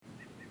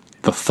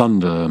The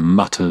thunder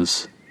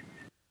mutters.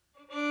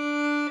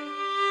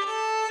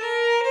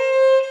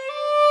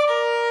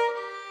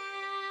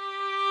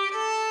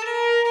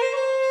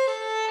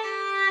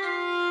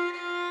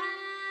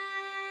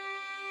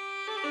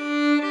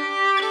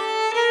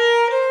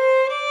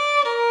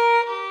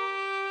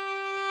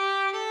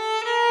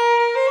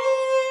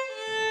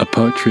 A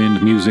poetry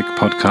and music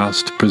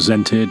podcast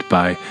presented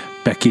by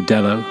Becky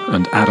Dello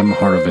and Adam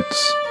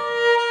Horowitz.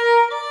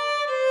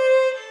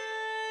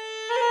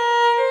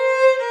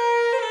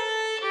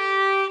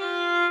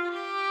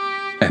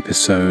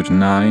 Episode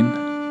 9.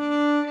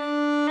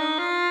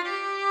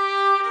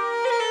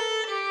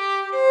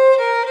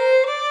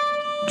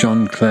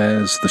 John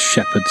Clare's The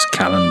Shepherd's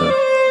Calendar,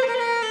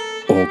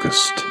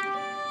 August.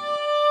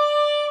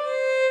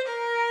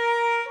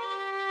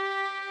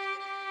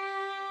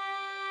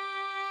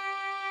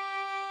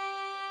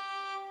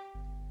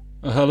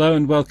 Hello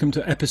and welcome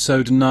to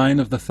episode 9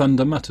 of The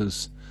Thunder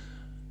Mutters.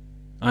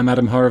 I'm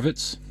Adam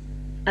Horowitz.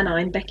 And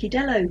I'm Becky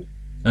Dello.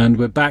 And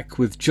we're back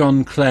with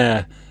John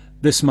Clare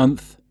this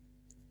month,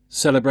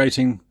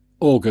 celebrating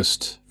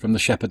August from The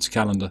Shepherd's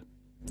Calendar.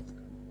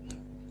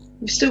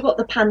 We've still got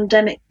the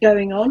pandemic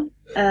going on,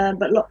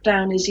 but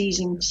lockdown is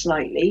easing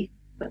slightly.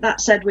 But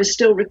that said, we're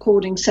still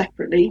recording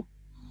separately.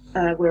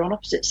 We're on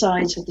opposite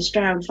sides of the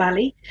Stroud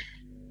Valley.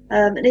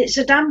 And it's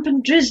a damp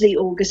and drizzly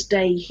August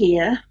day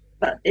here,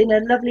 but in a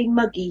lovely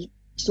muggy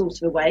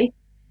sort of a way.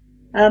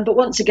 But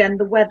once again,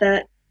 the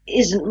weather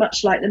isn't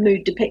much like the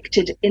mood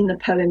depicted in the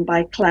poem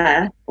by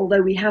Clare,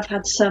 although we have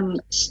had some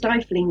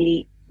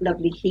stiflingly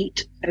lovely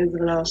heat over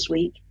the last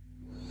week.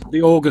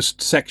 The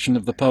August section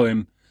of the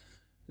poem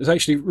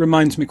actually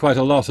reminds me quite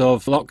a lot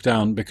of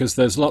lockdown, because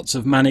there's lots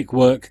of manic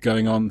work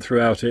going on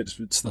throughout it.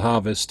 It's the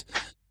harvest.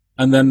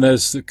 And then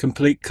there's the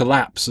complete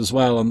collapse as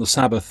well on the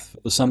Sabbath,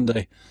 the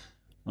Sunday.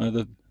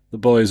 The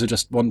boys are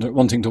just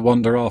wanting to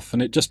wander off,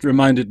 and it just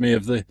reminded me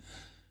of the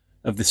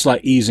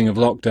slight easing of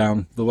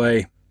lockdown, the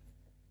way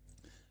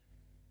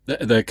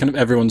they're kind of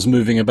everyone's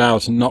moving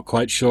about and not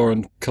quite sure,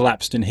 and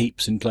collapsed in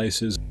heaps in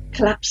places.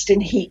 Collapsed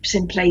in heaps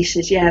in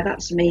places, yeah,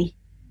 that's me.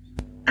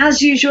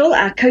 As usual,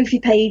 our Ko-fi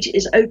page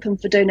is open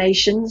for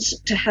donations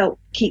to help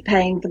keep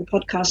paying for the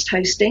podcast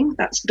hosting.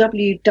 That's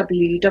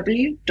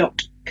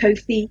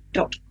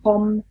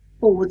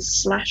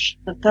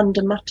www.kofi.com/The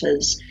Thunder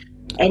Mutters.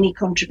 Any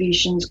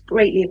contributions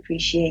greatly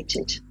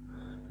appreciated.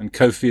 And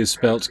Ko-fi is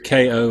spelt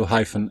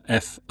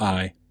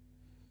Ko-Fi.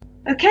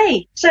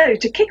 Okay, so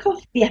to kick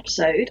off the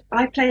episode,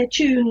 I play a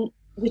tune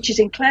which is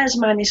in Clare's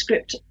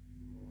manuscript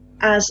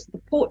as the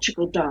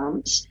Portugal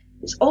Dance.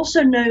 It's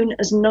also known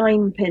as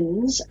Nine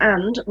Pins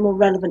and, more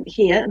relevant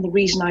here, and the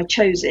reason I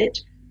chose it,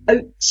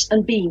 Oats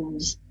and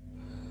Beans.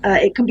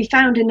 It can be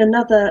found in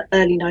another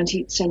early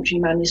 19th century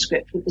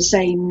manuscript with the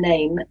same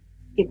name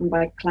given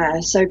by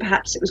Clare, so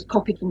perhaps it was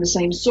copied from the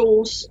same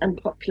source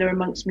and popular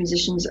amongst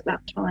musicians at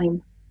that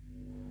time.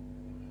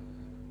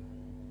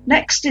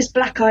 Next is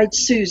Black-Eyed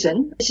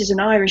Susan. This is an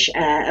Irish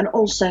air and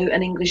also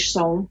an English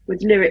song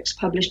with lyrics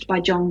published by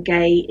John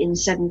Gay in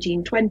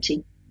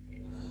 1720.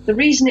 The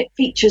reason it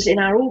features in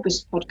our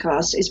August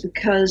podcast is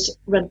because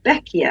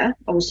Rudbeckia,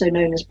 also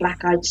known as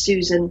Black-Eyed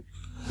Susan,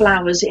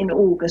 flowers in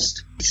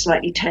August.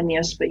 Slightly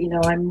tenuous, but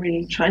I'm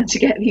really trying to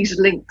get these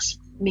links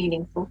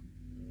meaningful.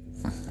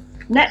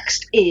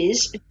 Next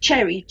is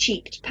Cherry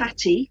Cheeked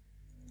Patty,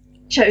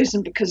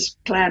 chosen because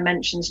Clare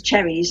mentions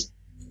cherries.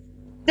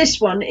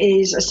 This one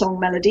is a song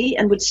melody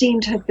and would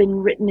seem to have been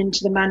written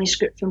into the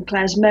manuscript from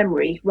Clare's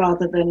memory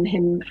rather than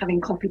him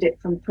having copied it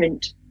from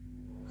print.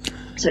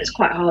 So it's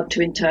quite hard to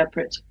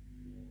interpret.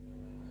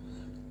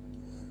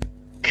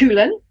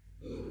 Coolan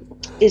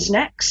is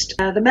next.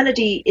 The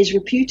melody is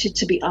reputed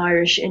to be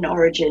Irish in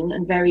origin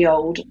and very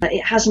old.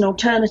 It has an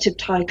alternative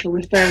title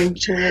referring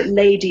to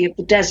Lady of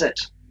the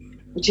Desert,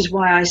 which is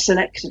why I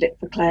selected it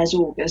for Clare's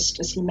August,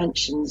 as he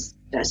mentions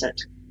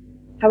desert.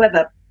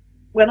 However,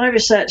 when I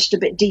researched a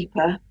bit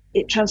deeper,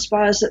 it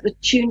transpires that the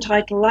tune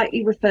title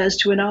likely refers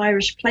to an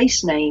Irish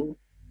place name,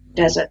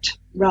 Desert,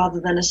 rather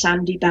than a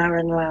sandy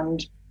barren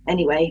land.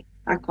 Anyway,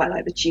 I quite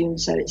like the tune,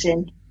 so it's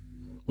in.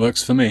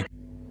 Works for me.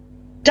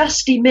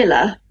 Dusty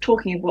Miller,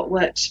 talking of what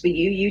works for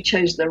you, you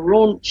chose the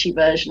raunchy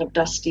version of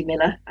Dusty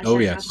Miller.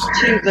 Yes. I have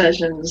two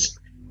versions,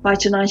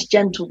 quite a nice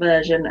gentle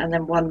version, and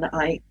then one that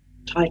I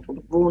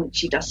titled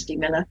Raunchy Dusty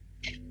Miller,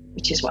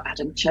 which is what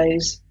Adam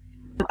chose.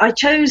 I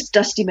chose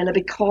Dusty Miller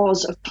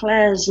because of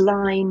Clare's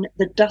line,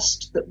 the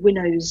dust that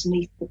winnows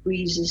neath the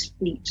breeze's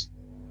feet.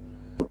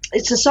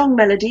 It's a song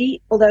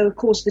melody, although of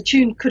course the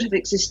tune could have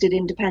existed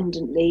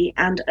independently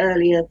and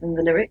earlier than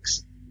the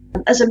lyrics.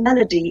 As a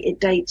melody,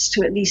 it dates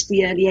to at least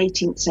the early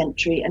 18th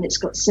century, and it's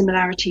got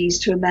similarities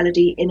to a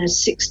melody in a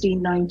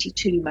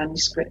 1692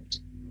 manuscript.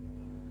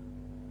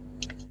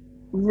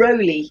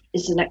 Roly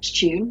is the next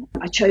tune.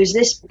 I chose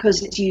this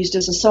because it's used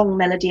as a song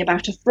melody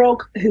about a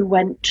frog who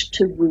went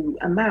to woo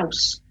a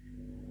mouse,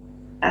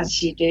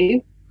 as you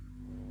do.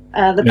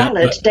 The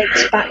ballad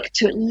dates back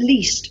to at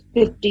least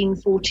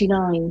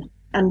 1549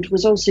 and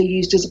was also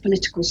used as a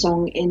political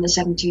song in the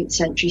 17th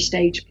century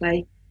stage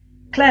play.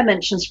 Claire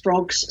mentions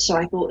frogs, so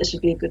I thought this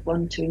would be a good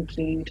one to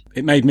include.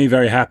 It made me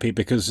very happy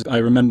because I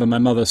remember my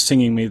mother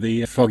singing me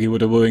the Froggy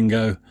Would a Wooing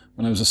Go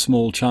when I was a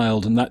small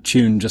child, and that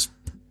tune just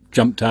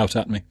jumped out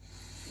at me.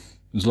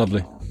 It was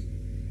lovely.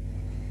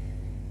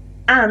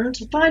 And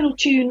the final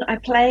tune I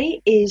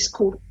play is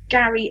called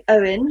Gary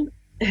Owen,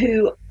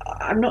 who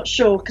I'm not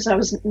sure because I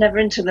was never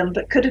into them,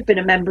 but could have been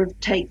a member of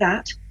Take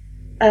That.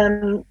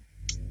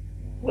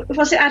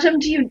 Was it Adam?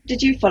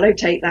 Did you follow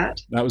Take That?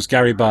 That was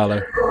Gary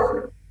Barlow.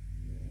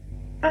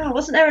 Oh,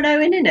 wasn't there an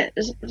Owen in it?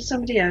 Was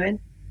somebody Owen?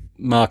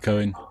 Mark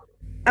Owen.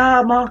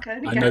 Ah, Mark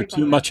Owen. I know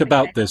too much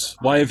about this.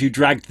 Why have you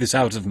dragged this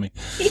out of me?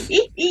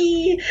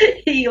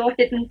 Your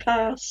hidden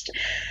past.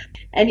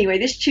 Anyway,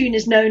 this tune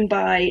is known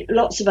by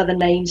lots of other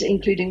names,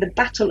 including the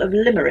Battle of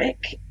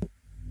Limerick.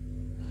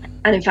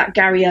 And in fact,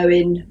 Gary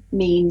Owen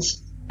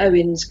means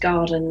Owen's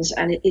Gardens,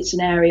 and it's an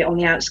area on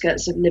the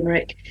outskirts of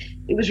Limerick.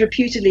 It was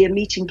reputedly a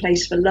meeting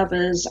place for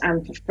lovers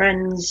and for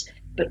friends,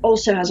 but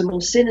also has a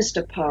more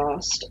sinister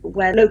past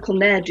where local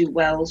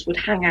ne'er-do-wells would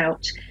hang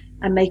out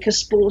and make a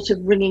sport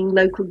of wringing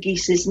local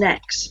geese's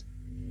necks.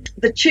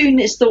 The tune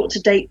is thought to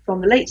date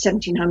from the late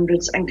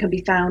 1700s and can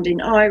be found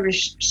in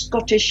Irish,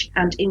 Scottish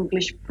and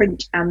English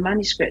print and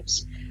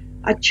manuscripts.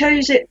 I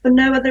chose it for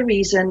no other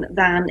reason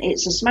than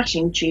it's a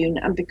smashing tune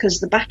and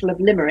because the Battle of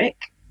Limerick,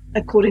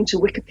 according to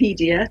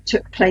Wikipedia,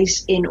 took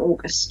place in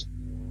August.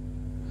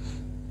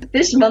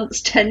 This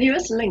month's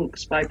Tenuous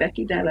Links by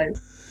Becky Dello.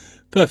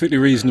 Perfectly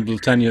reasonable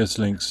tenuous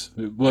links.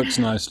 It works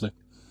nicely.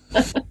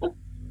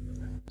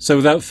 So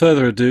without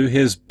further ado,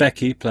 here's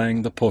Becky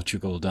playing the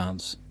Portugal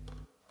dance.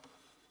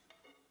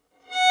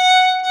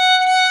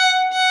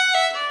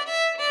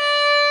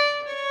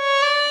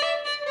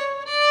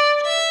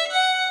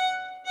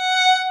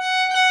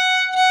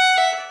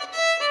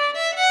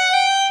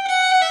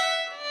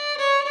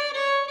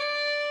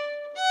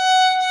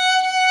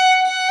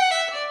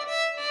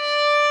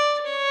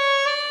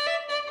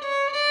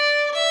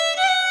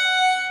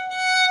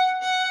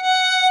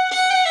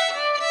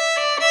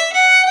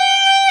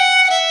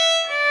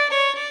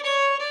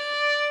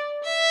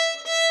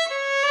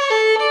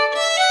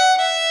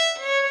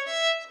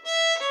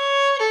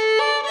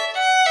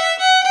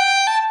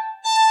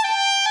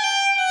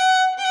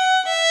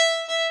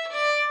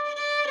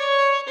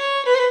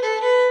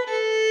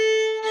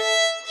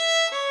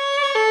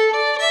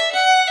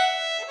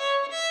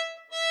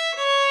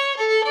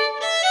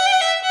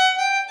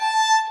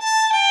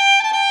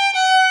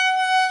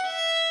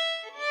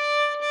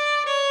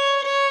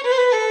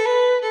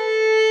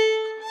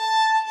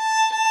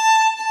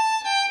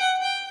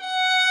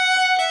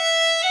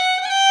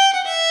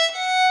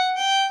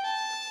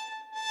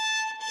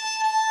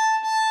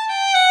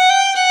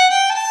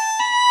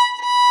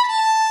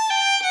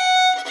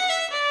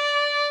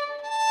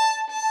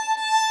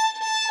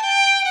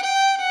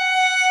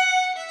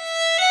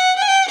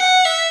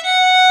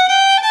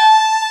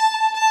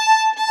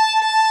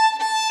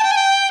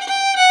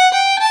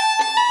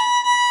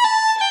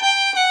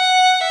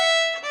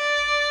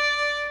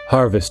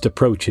 Harvest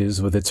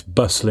approaches with its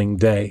bustling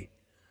day.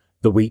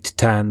 The wheat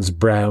tans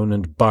brown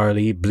and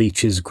barley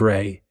bleaches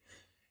grey.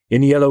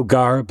 In yellow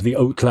garb the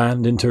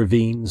oatland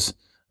intervenes,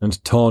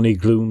 and tawny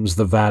glooms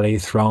the valley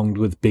thronged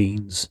with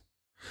beans.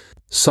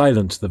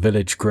 Silent the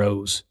village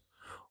grows.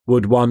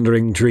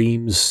 Wood-wandering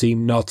dreams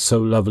seem not so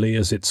lovely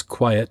as its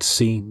quiet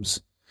seems.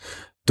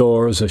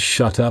 Doors are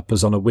shut up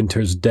as on a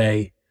winter's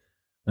day,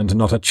 and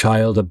not a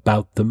child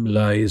about them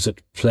lies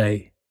at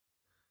play.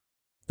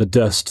 The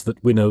dust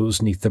that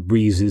winnows neath the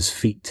breeze's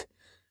feet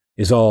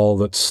is all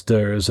that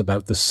stirs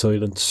about the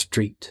silent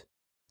street.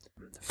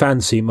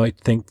 Fancy might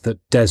think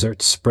that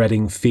desert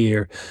spreading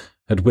fear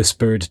had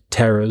whispered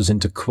terrors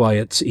into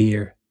quiet's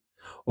ear,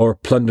 or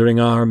plundering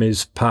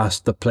armies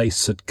past the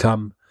place had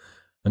come,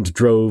 and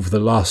drove the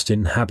lost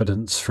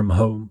inhabitants from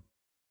home.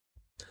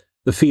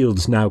 The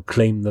fields now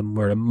claim them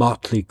where a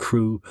motley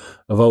crew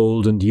of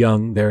old and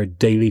young their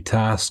daily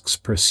tasks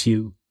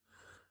pursue.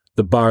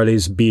 The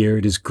barley's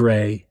beard is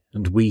grey,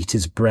 and wheat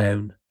is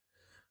brown,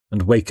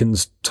 and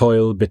wakens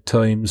toil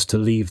betimes to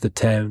leave the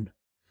town.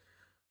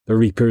 The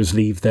reapers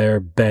leave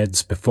their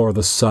beds before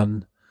the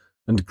sun,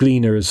 and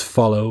gleaners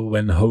follow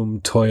when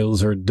home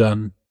toils are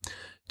done.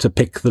 To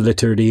pick the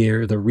littered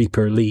ear the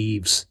reaper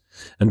leaves,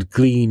 and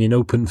glean in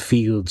open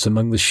fields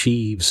among the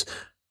sheaves.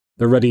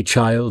 The ruddy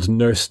child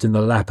nursed in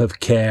the lap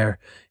of care,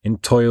 in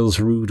toil's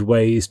rude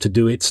ways to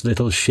do its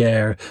little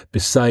share,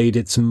 beside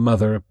its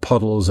mother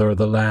puddles o'er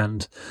the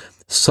land,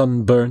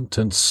 sunburnt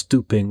and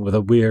stooping with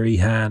a weary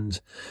hand,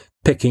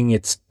 picking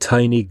its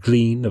tiny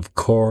glean of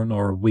corn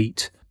or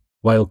wheat,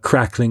 while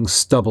crackling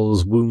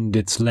stubbles wound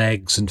its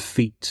legs and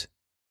feet.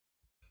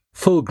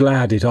 Full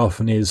glad it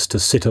often is to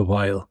sit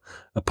awhile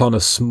upon a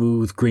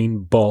smooth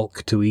green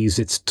balk to ease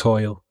its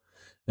toil,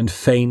 and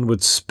fain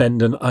would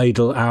spend an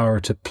idle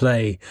hour to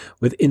play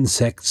with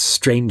insects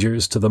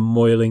strangers to the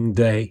moiling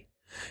day,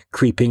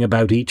 creeping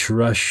about each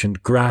rush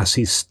and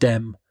grassy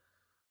stem,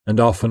 and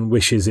often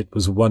wishes it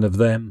was one of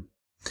them,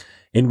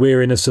 in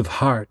weariness of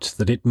heart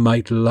that it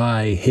might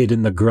lie hid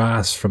in the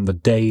grass from the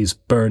day's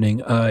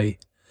burning eye,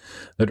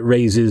 that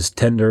raises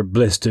tender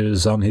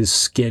blisters on his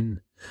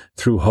skin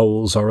through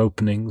holes or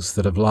openings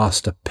that have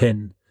lost a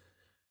pin,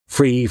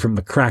 free from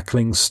the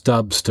crackling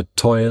stubs to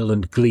toil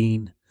and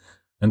glean,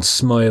 and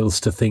smiles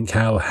to think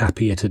how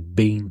happy it had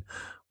been,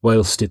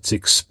 whilst its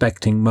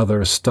expecting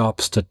mother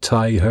stops to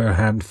tie her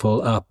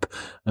handful up,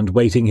 and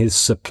waiting his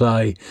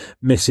supply,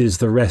 misses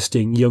the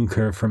resting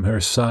younker from her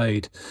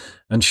side,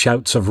 and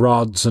shouts of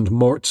rods and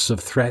morts of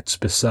threats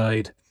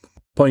beside,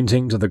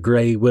 pointing to the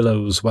grey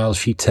willows while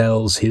she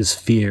tells his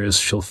fears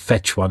she'll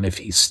fetch one if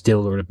he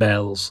still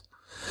rebels,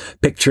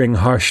 picturing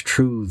harsh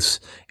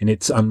truths in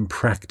its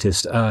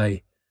unpractised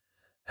eye,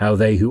 how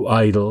they who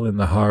idle in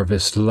the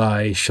harvest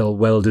lie shall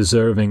well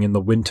deserving in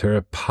the winter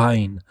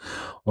pine,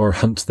 or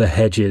hunt the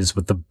hedges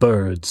with the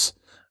birds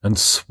and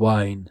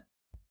swine.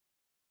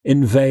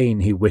 In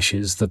vain he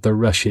wishes that the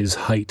rush's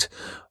height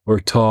were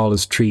tall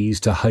as trees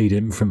to hide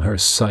him from her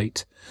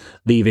sight.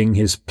 Leaving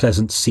his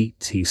pleasant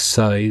seat, he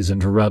sighs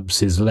and rubs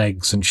his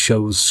legs and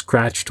shows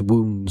scratched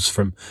wounds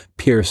from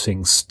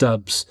piercing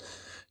stubs,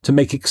 to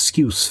make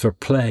excuse for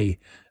play,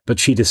 but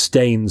she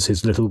disdains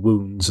his little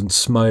wounds and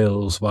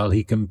smiles while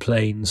he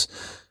complains,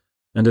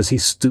 and as he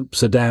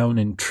stoops adown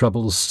in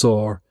troubles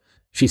sore,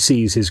 she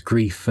sees his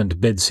grief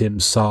and bids him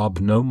sob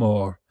no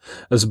more,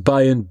 as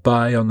by and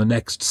by on the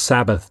next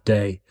Sabbath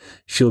day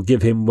she'll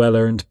give him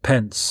well-earned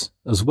pence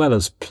as well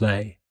as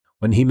play,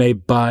 when he may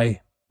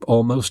buy,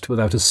 almost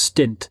without a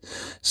stint,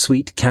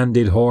 sweet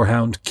candied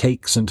horehound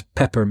cakes and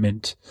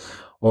peppermint,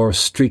 or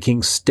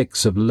streaking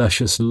sticks of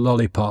luscious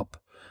lollipop,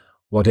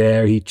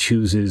 whate'er he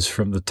chooses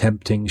from the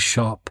tempting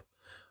shop,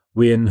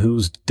 within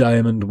whose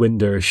diamond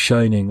window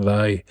shining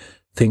lie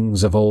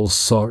things of all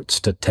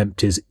sorts to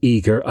tempt his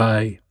eager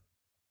eye.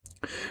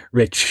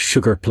 Rich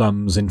sugar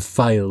plums in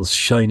phials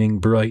shining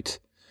bright,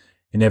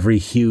 in every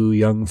hue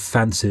young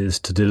fancies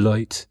to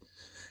delight,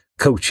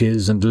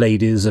 coaches and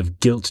ladies of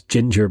gilt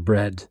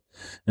gingerbread,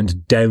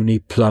 and downy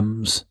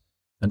plums,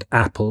 and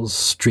apples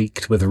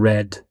streaked with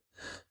red.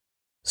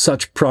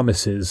 Such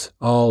promises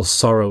all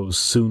sorrows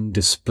soon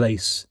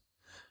displace,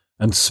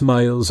 and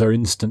smiles are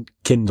instant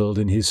kindled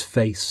in his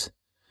face.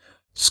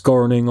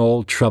 Scorning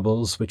all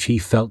troubles which he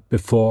felt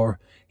before,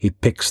 he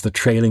picks the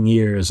trailing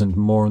years and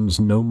mourns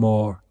no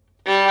more.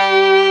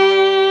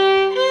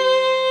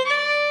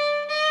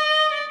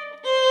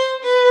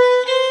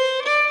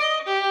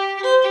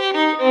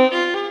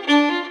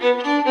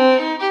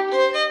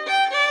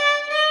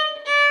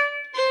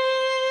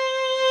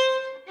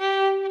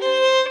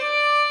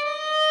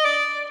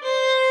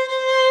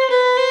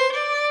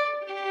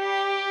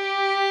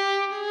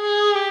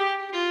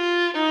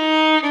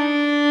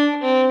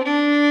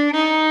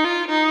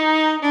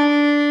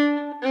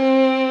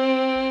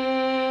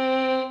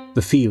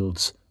 The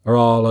fields are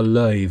all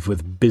alive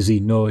with busy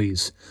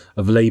noise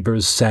of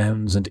labour's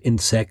sounds and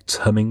insects'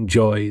 humming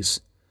joys.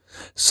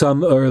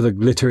 Some o'er the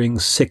glittering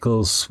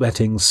sickle's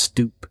sweating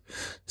stoop,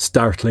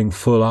 startling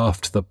full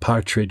oft the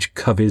partridge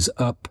coveys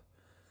up.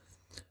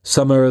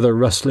 Some o'er the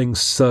rustling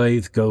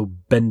scythe go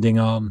bending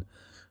on,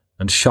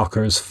 and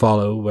shockers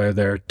follow where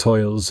their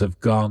toils have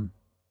gone.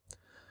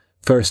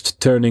 First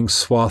turning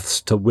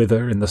swaths to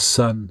wither in the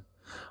sun,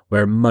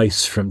 where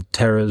mice from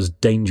terror's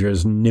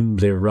dangers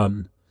nimbly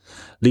run,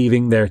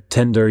 leaving their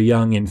tender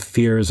young in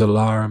fear's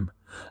alarm,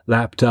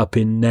 lapped up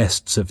in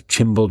nests of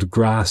chimbled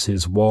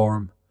grasses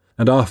warm,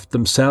 and oft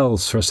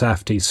themselves for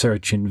safety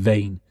search in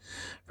vain,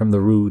 from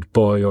the rude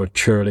boy or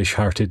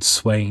churlish-hearted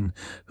swain,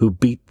 who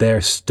beat their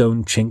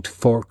stone-chinked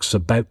forks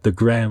about the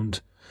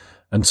ground,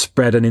 and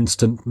spread an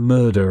instant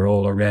murder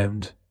all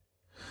around.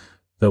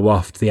 Though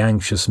oft the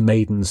anxious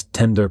maiden's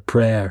tender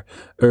prayer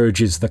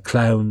urges the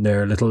clown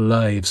their little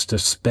lives to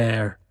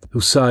spare, who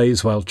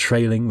sighs while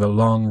trailing the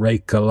long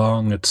rake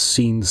along at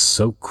scenes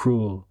so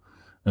cruel,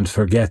 and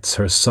forgets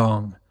her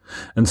song,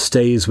 and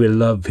stays wi'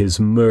 love his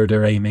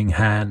murder-aiming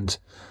hand.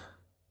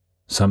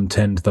 Some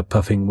tend the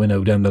puffing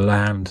winnow down the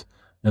land,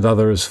 and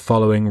others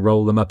following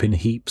roll them up in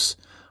heaps,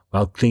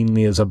 while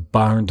cleanly as a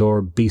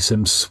barn-door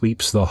besom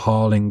sweeps the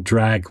hauling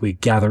drag wi'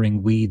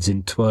 gathering weeds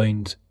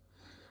entwined,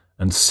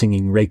 and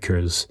singing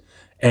rakers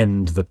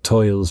end the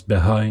toils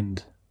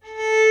behind.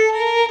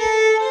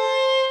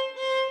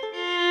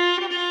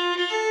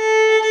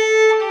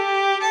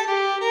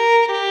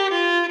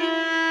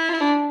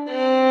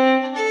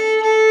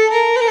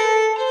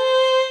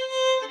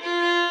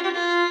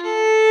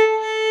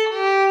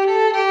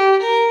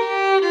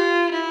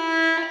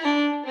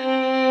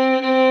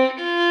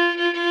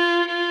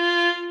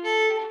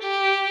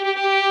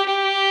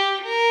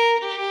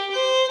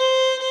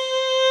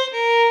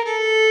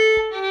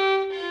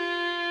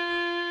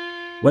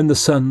 When the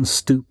sun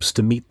stoops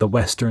to meet the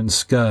western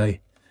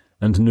sky,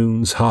 and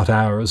noon's hot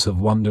hours have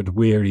wandered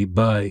weary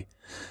by,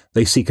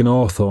 they seek an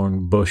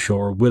hawthorn bush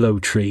or willow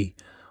tree,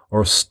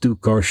 or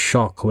stook or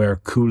shock where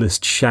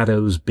coolest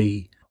shadows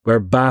be, where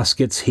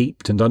baskets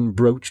heaped and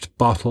unbroached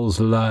bottles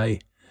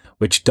lie,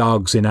 which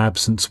dogs in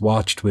absence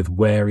watched with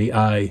wary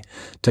eye,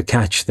 to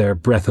catch their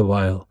breath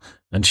awhile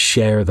and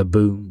share the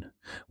boon,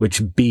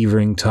 which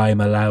beavering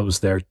time allows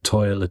their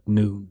toil at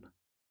noon.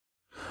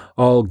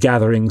 All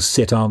gatherings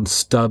sit on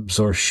stubs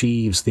or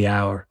sheaves the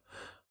hour,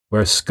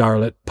 where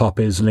scarlet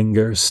poppies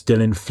linger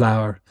still in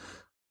flower.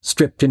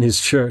 Stripped in his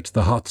shirt,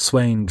 the hot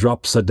swain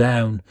drops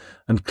adown,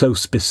 and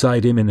close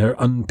beside him in her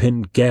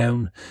unpinned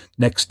gown,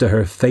 next to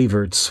her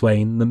favoured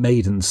swain, the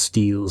maiden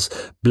steals,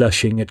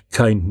 blushing at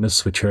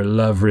kindness which her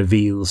love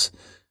reveals,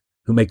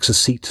 who makes a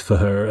seat for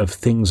her of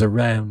things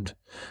around,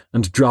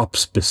 and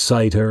drops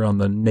beside her on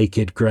the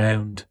naked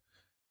ground.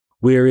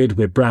 Wearied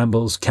wi'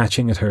 brambles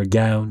catching at her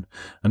gown,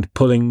 and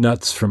pulling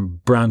nuts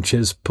from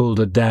branches pulled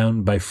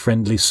adown by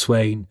friendly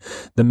swain,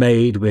 the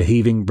maid wi'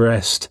 heaving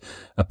breast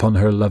upon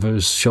her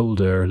lover's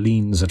shoulder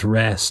leans at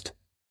rest.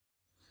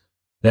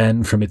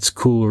 Then from its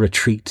cool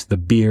retreat the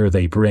beer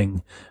they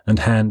bring, and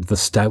hand the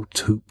stout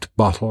hooped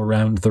bottle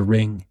round the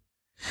ring.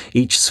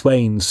 Each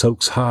swain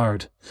soaks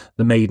hard,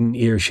 the maiden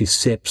ere she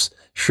sips,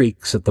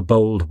 shrieks at the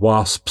bold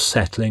wasp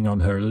settling on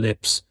her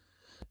lips,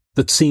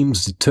 that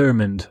seems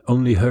determined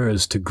only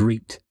hers to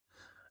greet,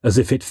 as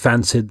if it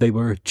fancied they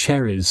were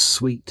cherries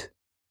sweet.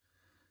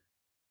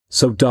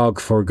 So dog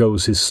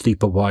forgoes his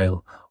sleep a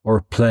while, or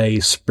play,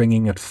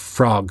 springing at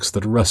frogs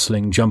that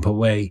rustling jump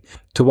away,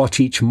 to watch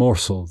each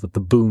morsel that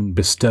the boon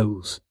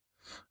bestows,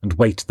 and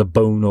wait the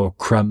bone or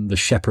crumb the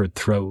shepherd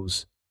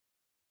throws.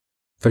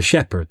 For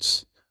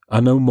shepherds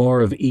are no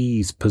more of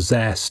ease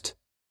possessed,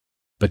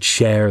 but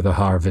share the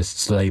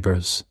harvest's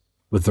labours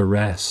with the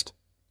rest.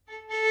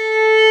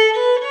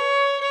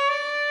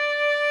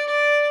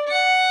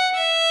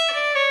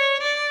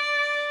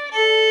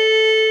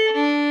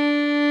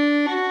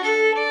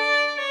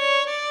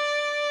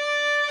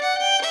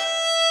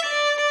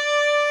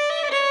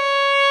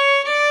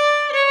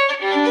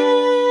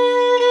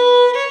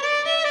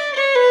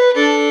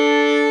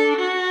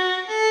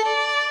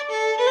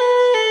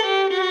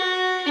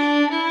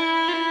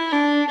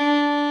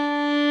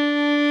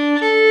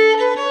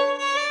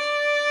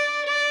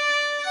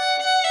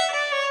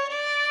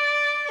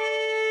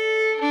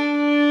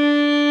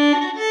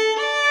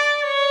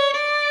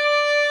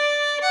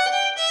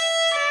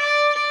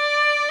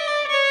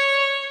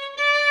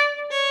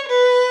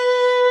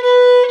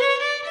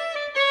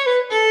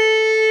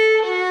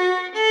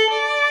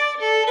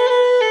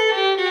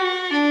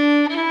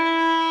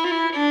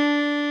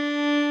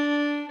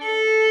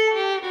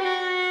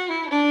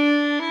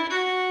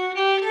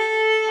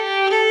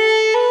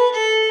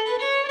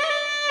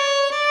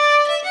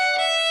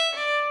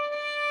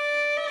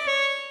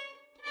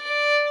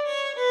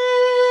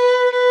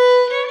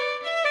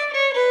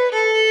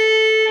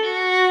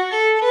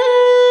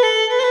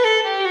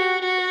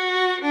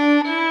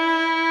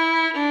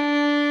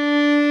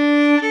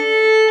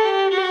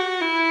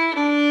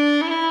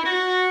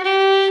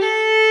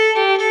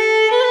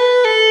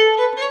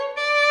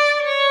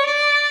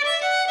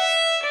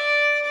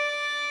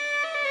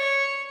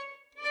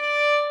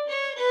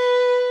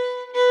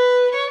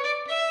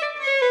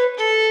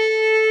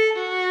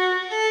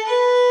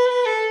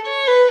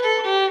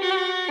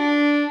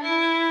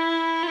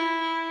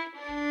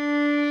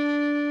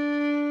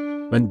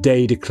 When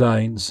day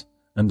declines,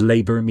 and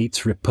labour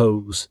meets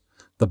repose,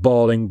 the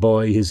bawling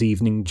boy his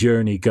evening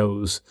journey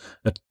goes,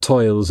 at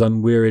toil's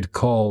unwearied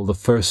call, the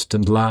first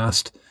and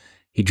last,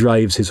 he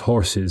drives his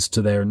horses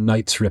to their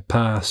night's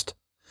repast,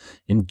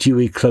 in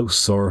dewy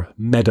close or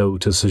meadow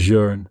to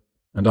sojourn,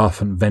 and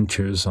often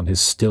ventures on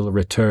his still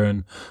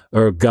return,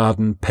 o'er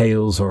garden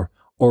pales or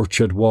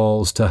orchard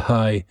walls to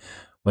hie,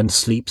 when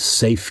sleep's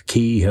safe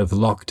key hath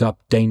locked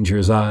up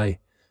danger's eye,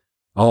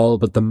 all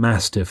but the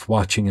mastiff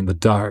watching in the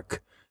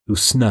dark, who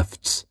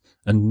snuffs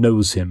and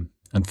knows him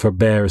and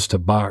forbears to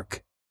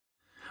bark.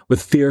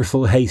 With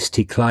fearful haste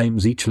he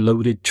climbs each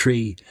loaded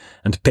tree,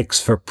 and picks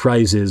for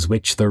prizes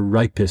which the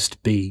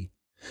ripest be,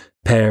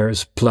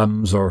 pears,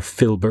 plums, or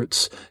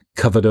filberts,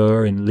 covered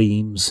o'er in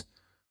leaves,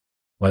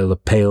 while the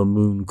pale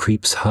moon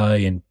creeps high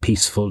in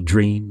peaceful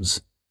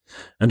dreams,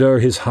 and o'er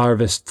his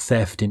harvest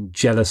theft in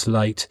jealous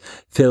light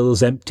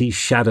fills empty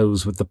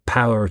shadows with the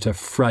power to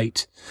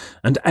fright,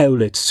 and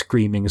owlet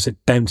screaming as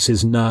it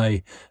bounces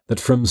nigh, that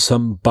from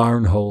some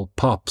barn-hole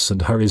pops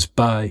and hurries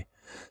by,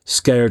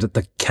 scared at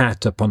the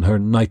cat upon her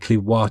nightly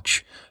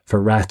watch,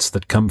 for rats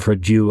that come for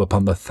dew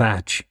upon the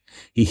thatch.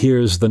 He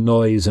hears the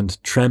noise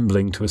and,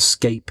 trembling to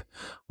escape,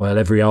 while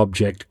every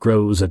object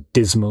grows a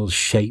dismal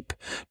shape,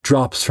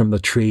 drops from the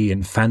tree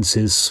in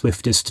fancy's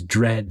swiftest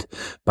dread,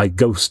 by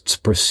ghosts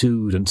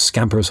pursued, and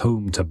scampers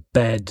home to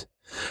bed,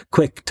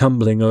 quick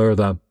tumbling o'er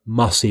the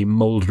mossy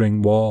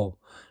mouldering wall,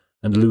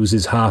 and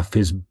loses half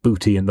his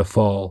booty in the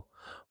fall,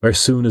 where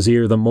soon as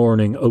ere the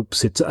morning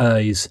opes its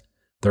eyes,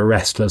 the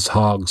restless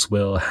hogs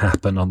will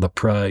happen on the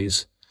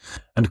prize,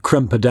 and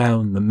crump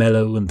adown the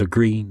mellow and the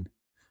green,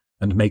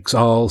 and makes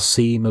all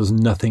seem as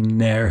nothing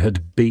ne'er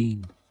had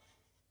been.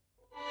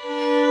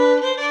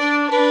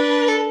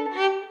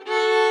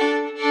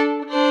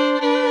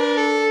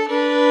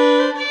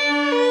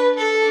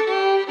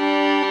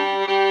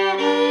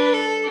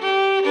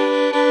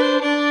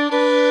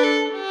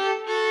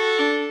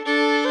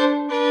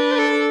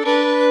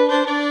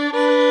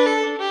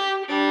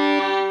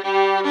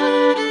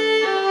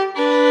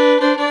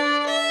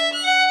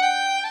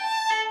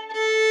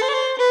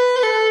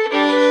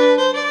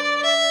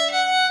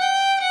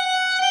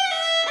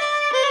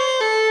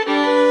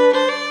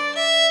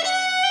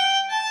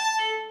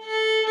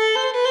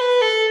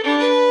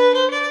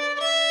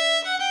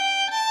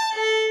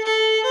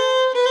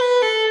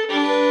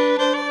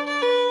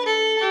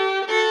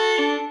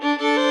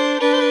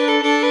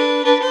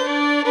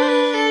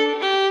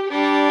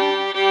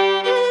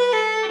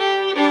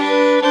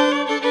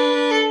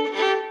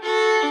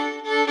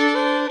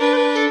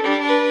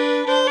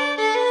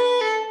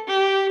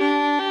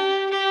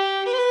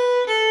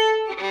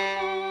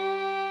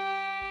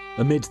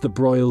 Amid the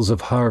broils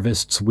of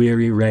harvest's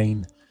weary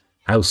reign,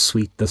 how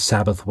sweet the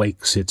Sabbath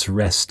wakes its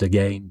rest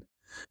again.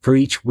 For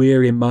each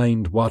weary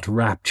mind what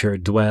rapture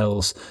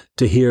dwells,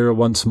 to hear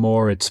once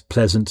more its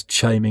pleasant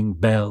chiming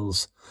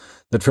bells,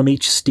 that from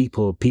each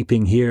steeple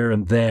peeping here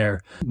and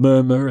there,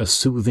 murmur a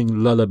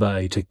soothing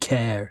lullaby to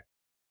care.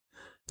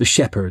 The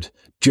shepherd,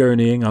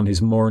 journeying on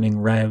his morning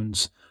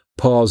rounds,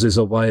 pauses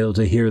a while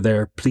to hear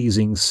their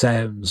pleasing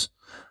sounds,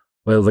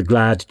 while the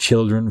glad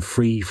children,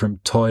 free from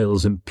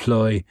toil's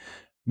employ,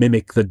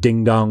 mimic the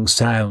ding-dong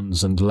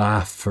sounds and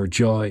laugh for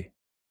joy.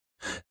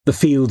 The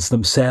fields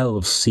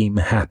themselves seem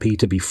happy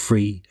to be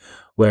free,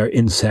 where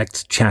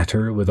insects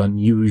chatter with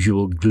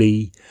unusual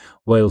glee,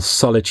 while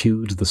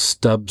solitude, the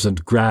stubs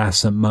and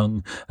grass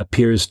among,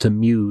 appears to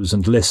muse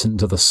and listen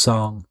to the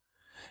song.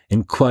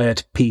 In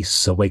quiet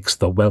peace awakes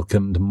the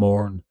welcomed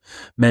morn,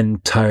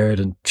 men tired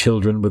and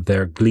children with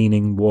their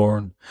gleaning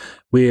worn,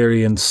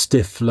 weary and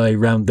stiff lie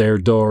round their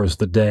doors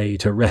the day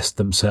to rest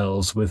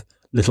themselves with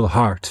little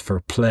heart for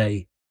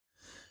play.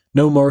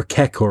 No more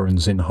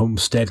keckhorns in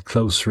homestead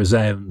close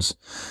resounds,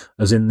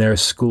 as in their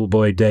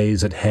schoolboy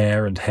days at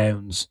hare and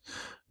hounds,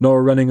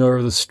 nor running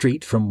o'er the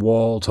street from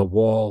wall to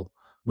wall,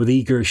 with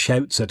eager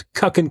shouts at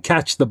 "Cuck and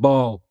catch the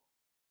ball."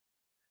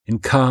 In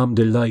calm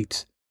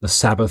delight the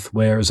Sabbath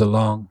wears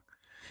along,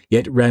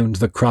 yet round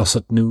the cross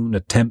at noon a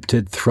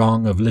tempted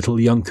throng of little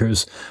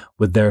younkers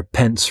with their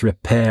pence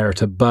repair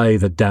to buy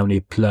the downy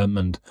plum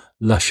and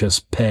luscious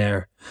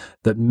pear,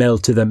 that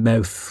melt i' the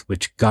mouth,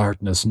 which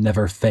gardeners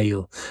never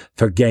fail,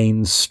 for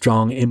gain's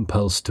strong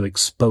impulse to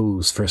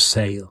expose for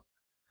sale.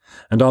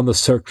 And on the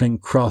circling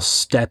cross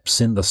steps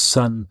in the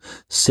sun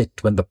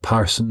sit when the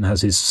parson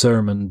has his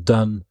sermon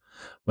done,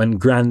 when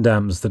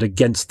grandams that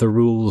against the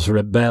rules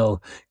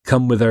rebel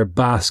come with their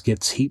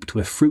baskets heaped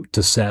with fruit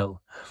to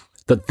sell,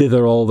 that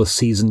thither all the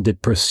season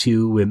did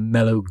pursue wi'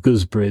 mellow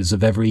gooseberries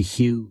of every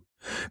hue,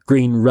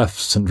 green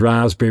ruffs and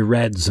raspberry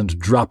reds and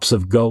drops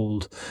of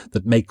gold,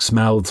 that makes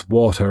mouths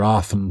water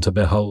often to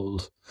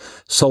behold,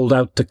 sold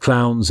out to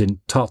clowns in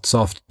tots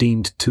oft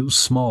deemed too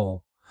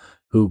small,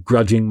 who,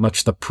 grudging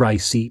much the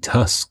price, eat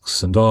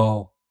husks and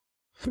all,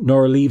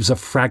 nor leaves a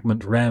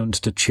fragment round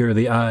to cheer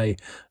the eye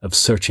of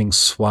searching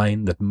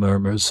swine that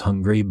murmurs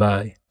hungry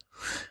by,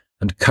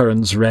 and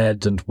currants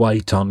red and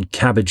white on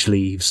cabbage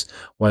leaves,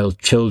 while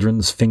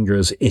children's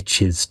fingers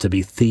itches to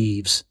be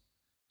thieves,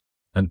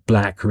 and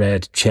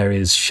black-red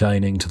cherries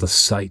shining to the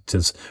sight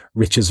as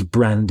rich as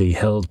brandy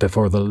held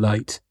before the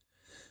light.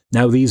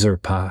 Now these are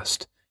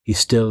past, he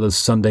still as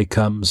Sunday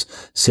comes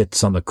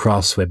sits on the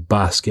cross with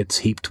baskets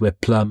heaped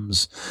with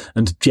plums,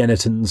 and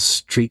genitins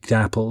streaked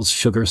apples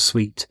sugar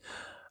sweet,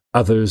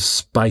 others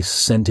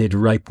spice-scented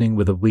ripening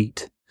with the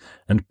wheat,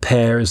 and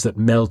pears that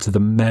melt to the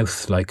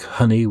mouth like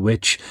honey,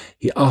 which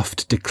he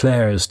oft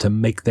declares to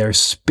make their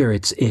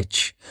spirits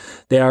itch.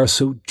 They are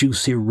so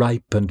juicy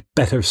ripe, and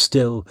better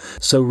still,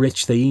 so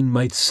rich they e'en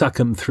might suck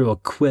 'em through a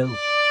quill.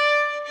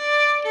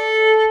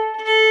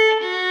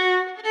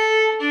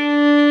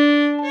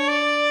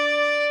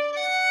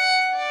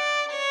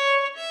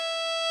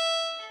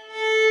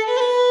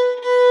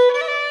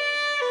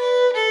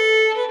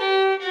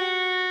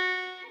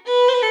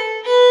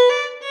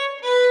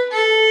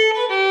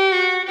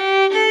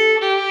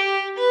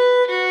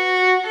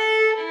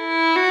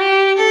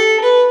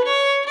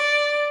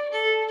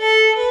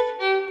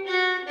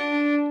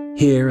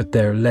 Here at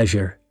their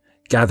leisure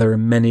gather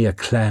many a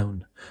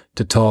clown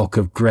to talk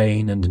of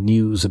grain and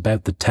news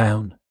about the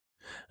town,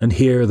 and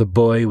here the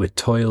boy with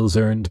toil's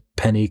earned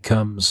penny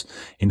comes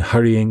in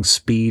hurrying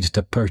speed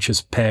to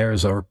purchase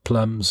pears or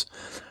plums,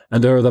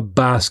 and o'er the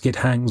basket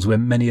hangs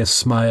with many a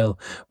smile,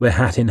 with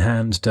hat in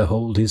hand to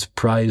hold his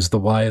prize the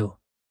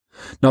while.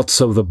 Not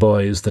so the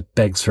boys that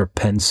begs for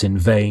pence in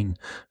vain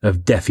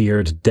of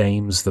deaf-eared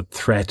dames that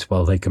threat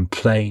while they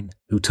complain,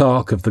 who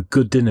talk of the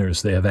good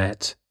dinners they have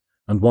ate,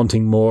 and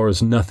wanting more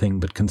as nothing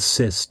but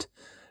consist,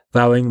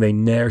 vowing they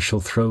ne'er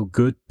shall throw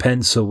good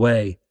pence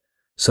away,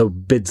 so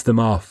bids them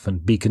off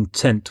and be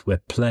content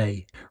with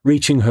play,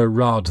 reaching her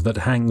rod that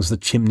hangs the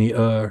chimney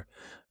o'er,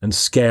 and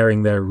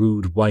scaring their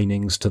rude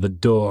whinings to the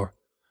door,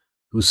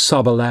 who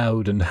sob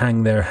aloud and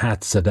hang their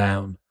hats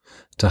adown,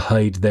 to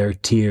hide their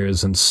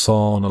tears and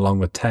sawn along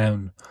the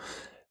town,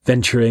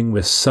 venturing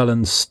with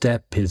sullen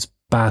step his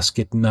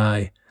basket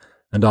nigh,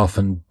 and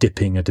often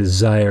dipping a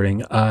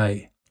desiring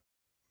eye.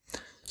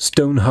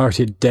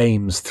 Stone-hearted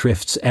dames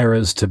thrift's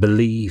errors to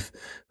believe,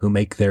 who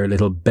make their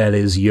little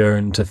bellies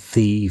yearn to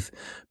thieve,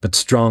 but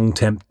strong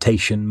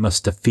temptation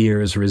must to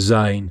fears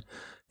resign,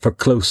 for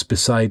close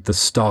beside the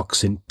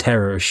stalks in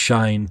terror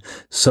shine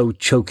so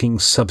choking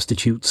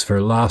substitutes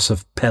for loss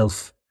of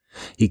pelf.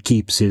 He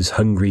keeps his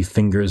hungry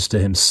fingers to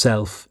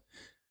himself,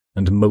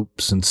 and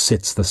mopes and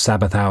sits the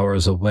Sabbath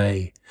hours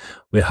away,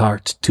 with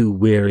heart too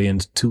weary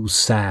and too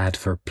sad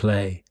for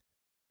play.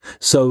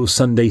 So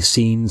Sunday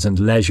scenes and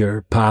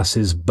leisure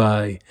passes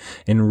by,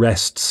 in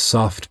rest's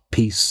soft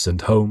peace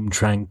and home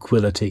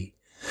tranquillity,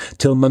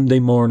 till Monday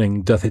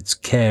morning doth its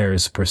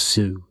cares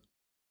pursue,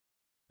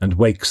 and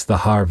wakes the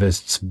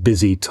harvest's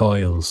busy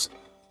toils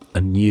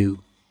anew.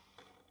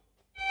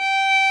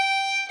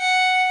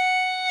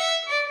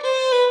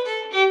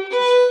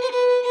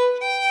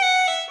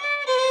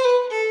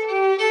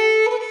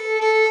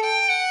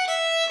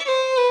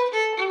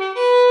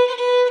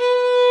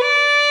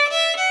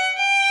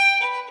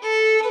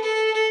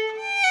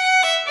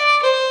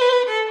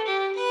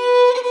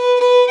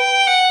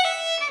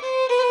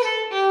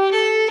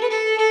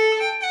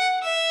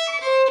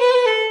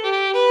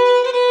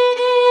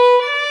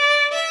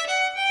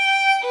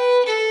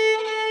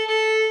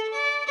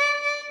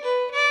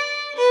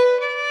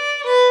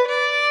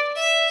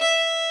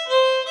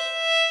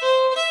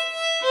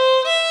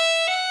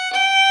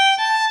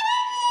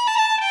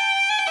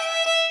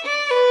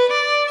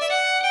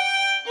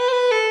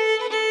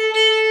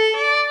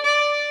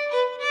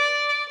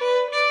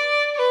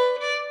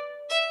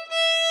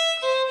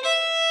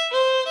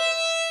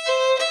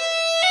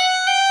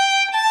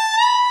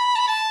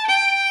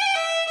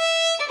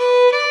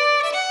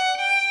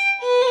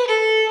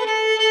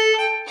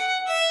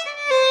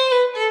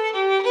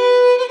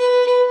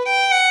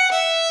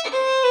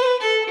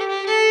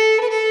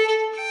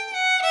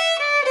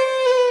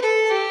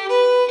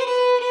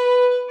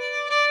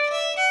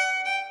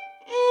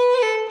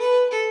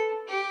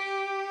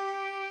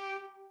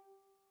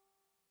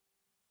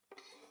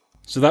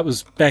 So that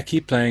was Becky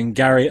playing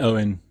Gary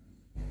Owen.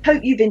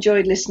 Hope you've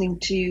enjoyed listening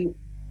to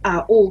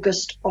our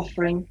August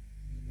offering.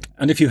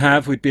 And if you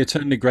have, we'd be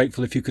eternally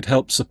grateful if you could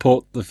help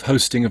support the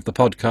hosting of the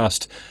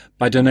podcast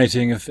by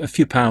donating a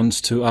few pounds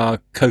to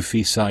our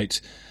Ko-fi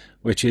site,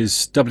 which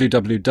is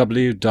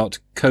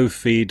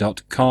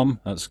www.kofi.com,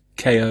 that's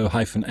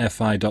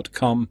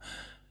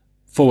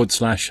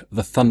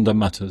ko-fi.com/The Thunder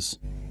Mutters.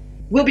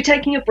 We'll be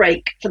taking a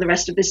break for the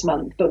rest of this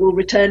month, but we'll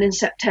return in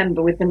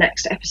September with the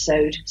next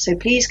episode. So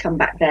please come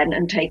back then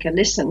and take a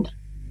listen.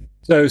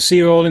 So see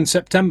you all in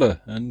September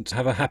and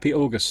have a happy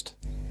August.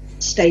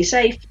 Stay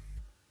safe.